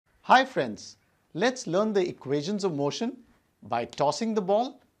Hi friends, let's learn the equations of motion by tossing the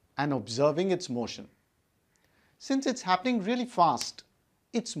ball and observing its motion. Since it's happening really fast,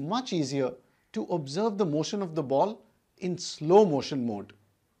 it's much easier to observe the motion of the ball in slow motion mode.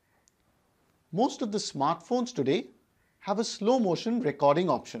 Most of the smartphones today have a slow motion recording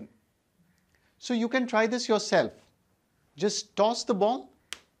option. So you can try this yourself. Just toss the ball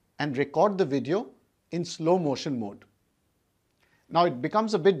and record the video in slow motion mode. Now it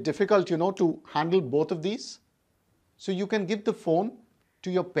becomes a bit difficult, to handle both of these. So you can give the phone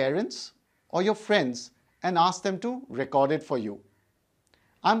to your parents or your friends and ask them to record it for you.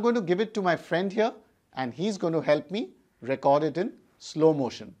 I'm going to give it to my friend here and he's going to help me record it in slow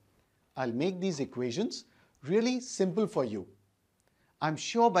motion. I'll make these equations really simple for you. I'm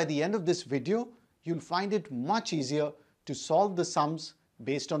sure by the end of this video, you'll find it much easier to solve the sums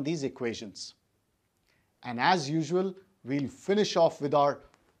based on these equations. And as usual, we'll finish off with our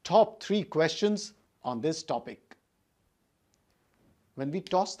top 3 questions on this topic. When we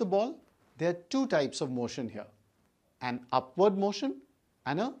toss the ball, there are 2 types of motion here, an upward motion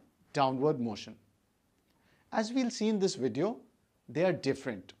and a downward motion. As we'll see in this video, they are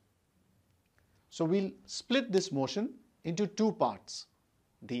different. So we'll split this motion into 2 parts,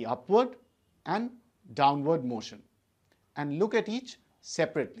 the upward and downward motion, and look at each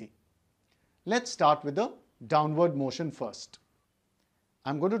separately. Let's start with the downward motion first.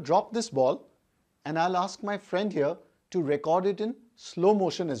 I'm going to drop this ball and I'll ask my friend here to record it in slow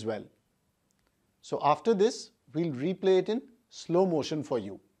motion as well. So after this, we'll replay it in slow motion for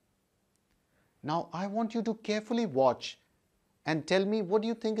you. Now I want you to carefully watch and tell me what do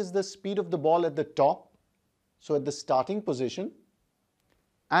you think is the speed of the ball at the top, so at the starting position,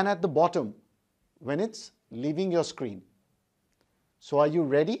 and at the bottom when it's leaving your screen. So are you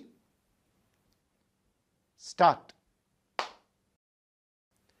ready? Start.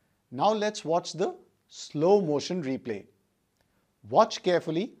 Now let's watch the slow motion replay. Watch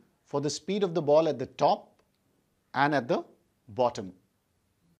carefully for the speed of the ball at the top and at the bottom.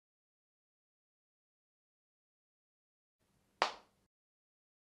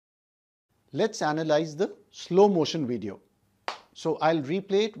 Let's analyze the slow motion video. So I'll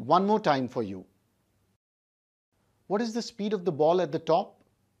replay it one more time for you. What is the speed of the ball at the top?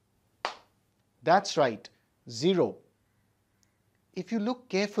 That's right, 0. If you look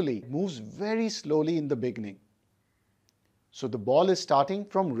carefully, it moves very slowly in the beginning. So the ball is starting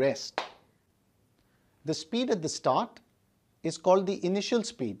from rest. The speed at the start is called the initial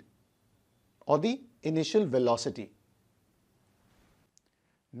speed or the initial velocity.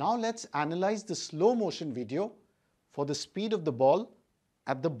 Now let's analyze the slow motion video for the speed of the ball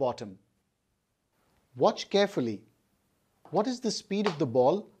at the bottom. Watch carefully. What is the speed of the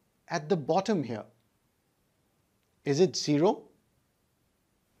ball at the bottom here? Is it 0?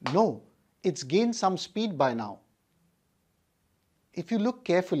 No, it's gained some speed by now. If you look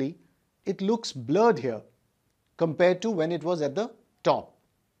carefully, it looks blurred here compared to when it was at the top.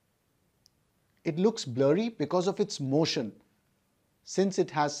 It looks blurry because of its motion, since it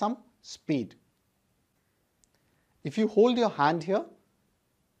has some speed. If you hold your hand here,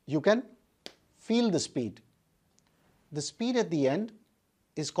 you can feel the speed. The speed at the end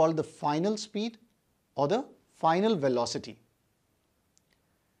is called the final speed or the final velocity.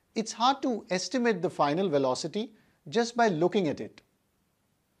 It's hard to estimate the final velocity just by looking at it.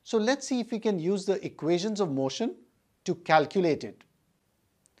 So let's see if we can use the equations of motion to calculate it.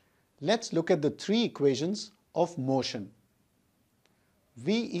 Let's look at the 3 equations of motion.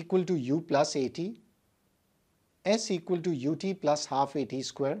 V equal to u plus at, s equal to ut plus half at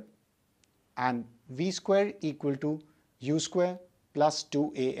square, and v square equal to u square plus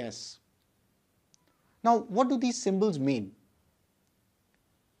 2as. Now, what do these symbols mean?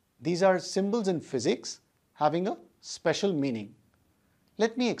 These are symbols in physics having a special meaning.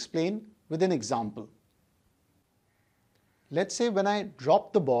 Let me explain with an example. Let's say when I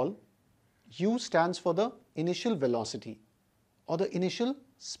drop the ball, u stands for the initial velocity or the initial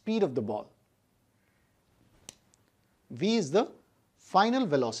speed of the ball. V is the final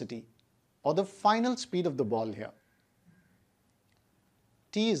velocity or the final speed of the ball here.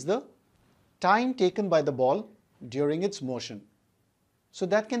 T is the time taken by the ball during its motion. So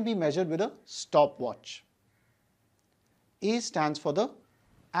that can be measured with a stopwatch. A stands for the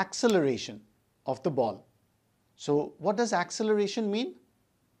acceleration of the ball. So what does acceleration mean?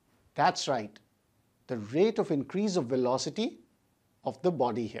 That's right, the rate of increase of velocity of the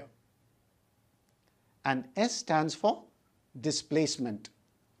body here. And S stands for displacement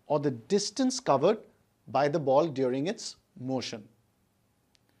or the distance covered by the ball during its motion.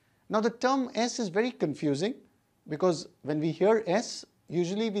 Now the term S is very confusing because when we hear S,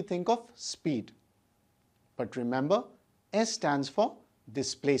 usually we think of speed. But remember, S stands for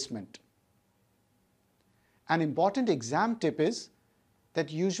displacement. An important exam tip is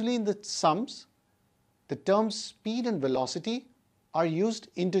that usually in the sums, the terms speed and velocity are used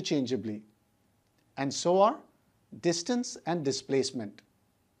interchangeably, and so are distance and displacement.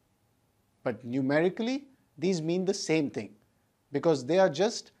 But numerically, these mean the same thing because they are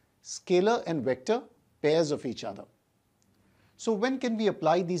just scalar and vector pairs of each other. So when can we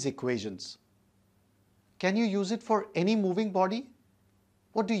apply these equations? Can you use it for any moving body?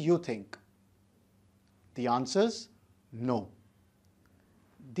 What do you think? The answer is no.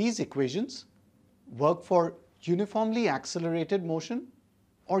 These equations work for uniformly accelerated motion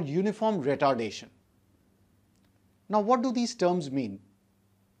or uniform retardation. Now, what do these terms mean?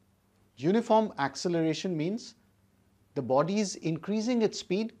 Uniform acceleration means the body is increasing its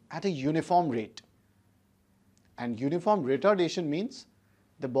speed at a uniform rate. And uniform retardation means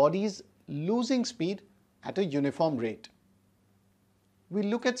the body is losing speed at a uniform rate. We'll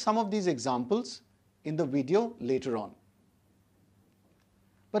look at some of these examples in the video later on.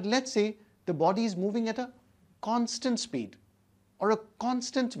 But let's say the body is moving at a constant speed or a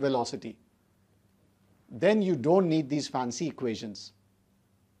constant velocity. Then you don't need these fancy equations.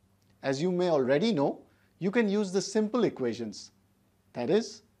 As you may already know, you can use the simple equations. That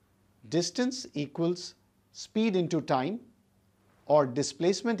is, distance equals speed into time, or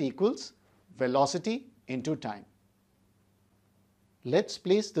displacement equals velocity into time. Let's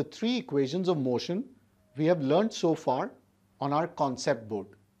place the three equations of motion we have learned so far on our concept board.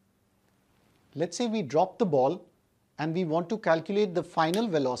 Let's say we drop the ball and we want to calculate the final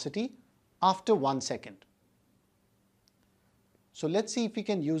velocity after 1 second. So let's see if we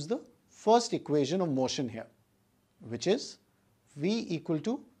can use the first equation of motion here, which is v equal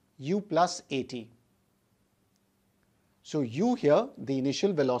to u plus at. So u here, the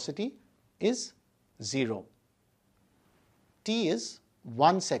initial velocity, is 0. T is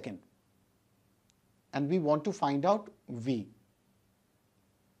 1 second. And we want to find out v.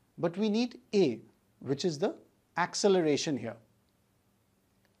 But we need a, which is the acceleration here.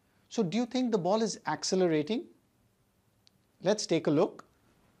 So do you think the ball is accelerating? Let's take a look.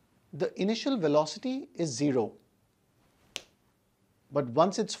 The initial velocity is 0. But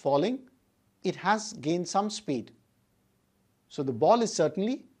once it's falling, it has gained some speed. So the ball is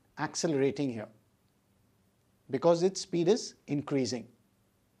certainly accelerating here because its speed is increasing.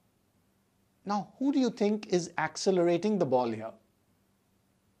 Now, who do you think is accelerating the ball here?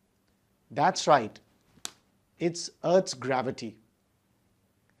 That's right. It's Earth's gravity.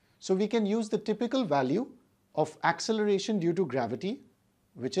 So we can use the typical value of acceleration due to gravity,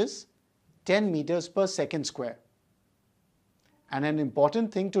 which is 10 meters per second square. And an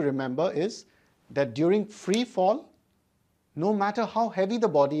important thing to remember is that during free fall, no matter how heavy the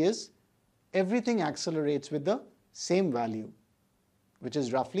body is, everything accelerates with the same value, which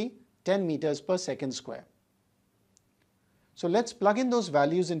is roughly 10 meters per second square. So let's plug in those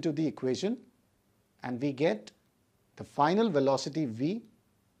values into the equation and we get the final velocity v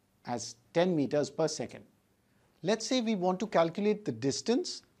as 10 meters per second. Let's say we want to calculate the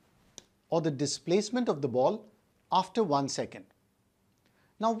distance or the displacement of the ball after 1 second.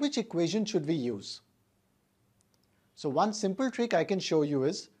 Now, which equation should we use? So one simple trick I can show you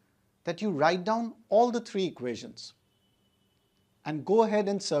is that you write down all the three equations and go ahead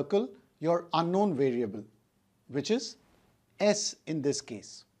and circle your unknown variable, which is s in this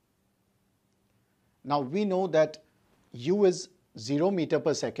case. Now we know that u is 0 meter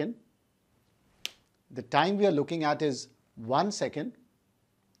per second. The time we are looking at is 1 second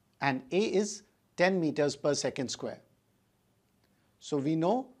and a is 10 meters per second square. So we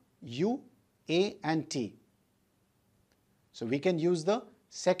know u, a and t. So we can use the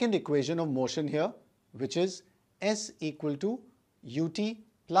second equation of motion here, which is s equal to ut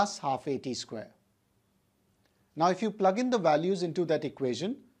plus half at square. Now if you plug in the values into that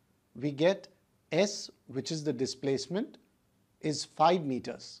equation, we get s, which is the displacement, is 5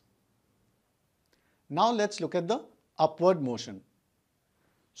 meters. Now let's look at the upward motion.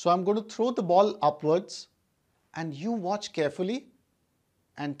 So I'm going to throw the ball upwards and you watch carefully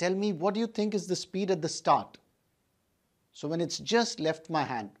and tell me what do you think is the speed at the start. So when it's just left my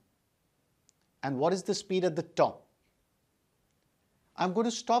hand, and what is the speed at the top? I'm going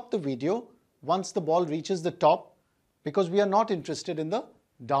to stop the video once the ball reaches the top because we are not interested in the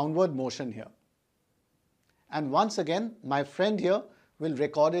downward motion here. And once again, my friend here will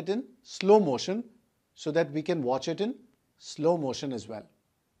record it in slow motion so that we can watch it in slow motion as well.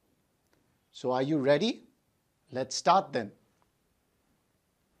 So are you ready? Let's start then.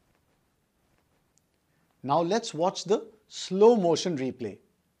 Now let's watch the slow motion replay.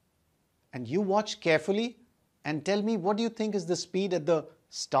 And you watch carefully and tell me what do you think is the speed at the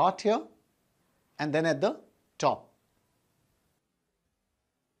start here and then at the top.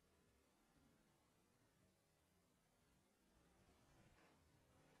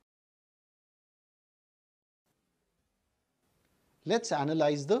 Let's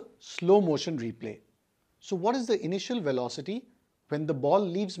analyze the slow motion replay. So what is the initial velocity when the ball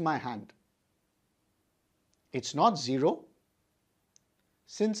leaves my hand? It's not 0,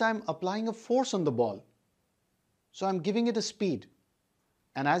 since I'm applying a force on the ball. So I'm giving it a speed.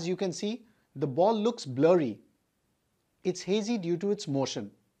 And as you can see, the ball looks blurry. It's hazy due to its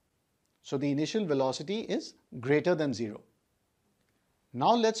motion. So the initial velocity is greater than 0.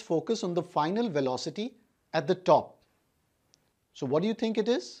 Now let's focus on the final velocity at the top. So what do you think it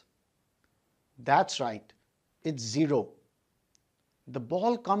is? That's right, it's 0. The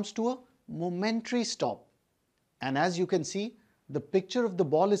ball comes to a momentary stop. And as you can see, the picture of the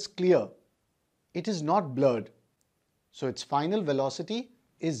ball is clear. It is not blurred. So its final velocity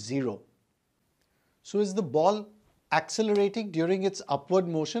is 0. So is the ball accelerating during its upward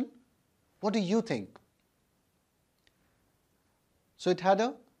motion? What do you think? So it had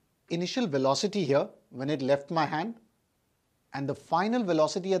an initial velocity here when it left my hand, and the final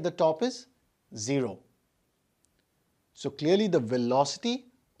velocity at the top is 0. So clearly the velocity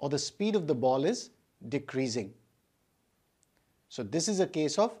or the speed of the ball is decreasing. So this is a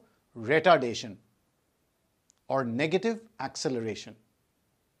case of retardation or negative acceleration.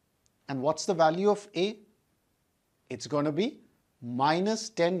 And what's the value of A? It's going to be minus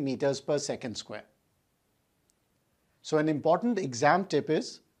 10 meters per second square. So an important exam tip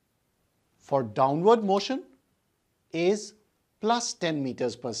is, for downward motion, A is plus 10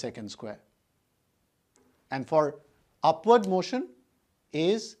 meters per second square. And for upward motion,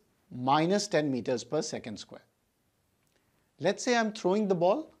 A is minus 10 meters per second square. Let's say I'm throwing the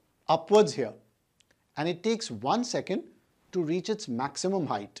ball upwards here, and it takes 1 second to reach its maximum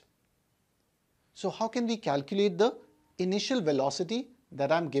height. So how can we calculate the initial velocity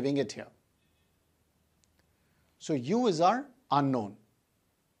that I'm giving it here? So U is our unknown.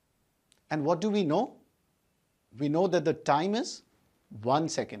 And what do we know? We know that the time is 1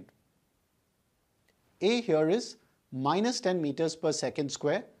 second. A here is minus 10 meters per second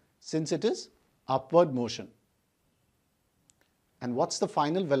square since it is upward motion. And what's the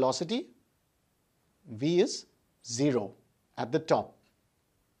final velocity? V is 0 at the top.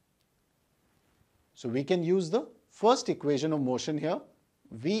 So we can use the first equation of motion here,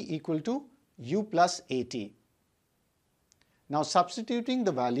 V equal to U plus AT. Now substituting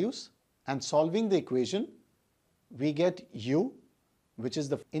the values and solving the equation, we get U, which is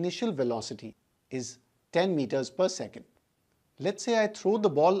the initial velocity, is 10 meters per second. Let's say I throw the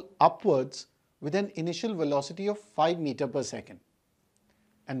ball upwards with an initial velocity of 5 meters per second.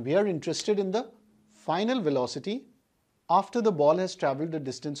 And we are interested in the final velocity after the ball has traveled a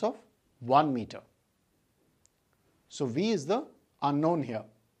distance of 1 meter. So V is the unknown here.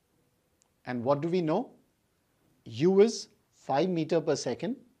 And what do we know? U is 5 meters per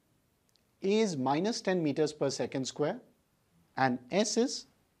second, A is minus 10 meters per second square, and S is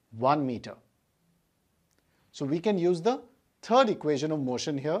 1 meter. So we can use the third equation of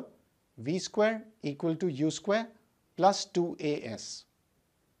motion here, V square equal to U square plus 2AS.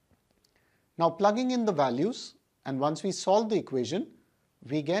 Now plugging in the values, and once we solve the equation,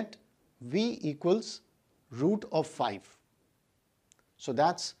 we get V equals root of 5. So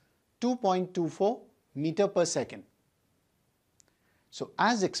that's 2.24 meter per second. So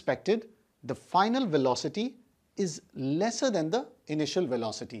as expected, the final velocity is lesser than the initial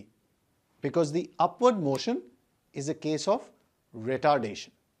velocity because the upward motion is a case of retardation.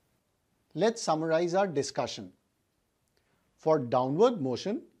 Let's summarize our discussion. For downward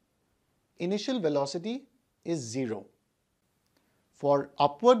motion, initial velocity is 0. For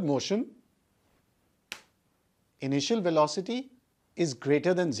upward motion, initial velocity is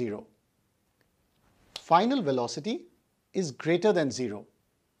greater than 0. Final velocity is greater than 0.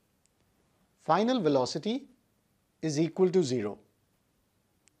 Final velocity is equal to 0.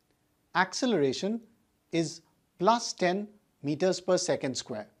 Acceleration is plus 10 meters per second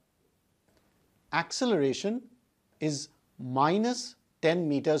square. Acceleration is minus 10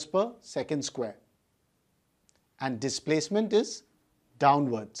 meters per second square. And displacement is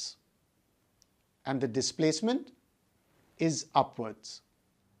downwards. And the displacement is upwards.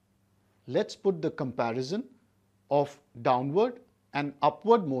 Let's put the comparison of downward and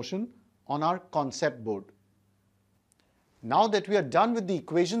upward motion on our concept board. Now that we are done with the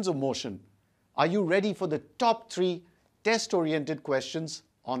equations of motion, are you ready for the top 3 test-oriented questions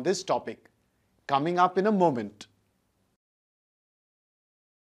on this topic? Coming up in a moment.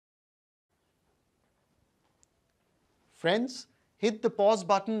 Friends, hit the pause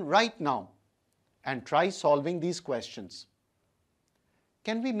button right now and try solving these questions.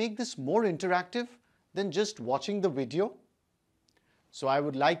 Can we make this more interactive than just watching the video? So I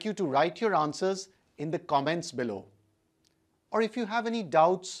would like you to write your answers in the comments below. Or if you have any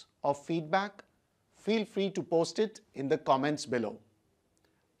doubts or feedback, feel free to post it in the comments below.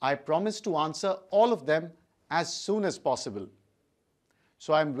 I promise to answer all of them as soon as possible.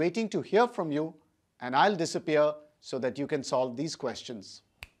 So I'm waiting to hear from you, and I'll disappear so that you can solve these questions.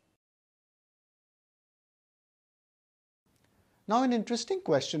 Now an interesting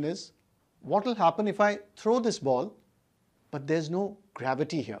question is, what will happen if I throw this ball, but there's no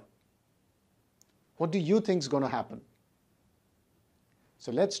gravity here? What do you think is going to happen?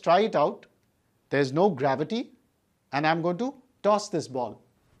 So let's try it out. There's no gravity, and I'm going to toss this ball.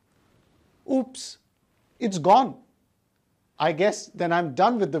 Oops, it's gone. I guess then I'm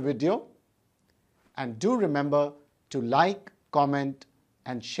done with the video. And do remember to like, comment,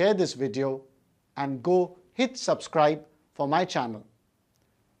 and share this video, and go hit subscribe for my channel.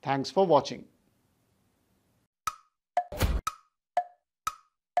 Thanks for watching.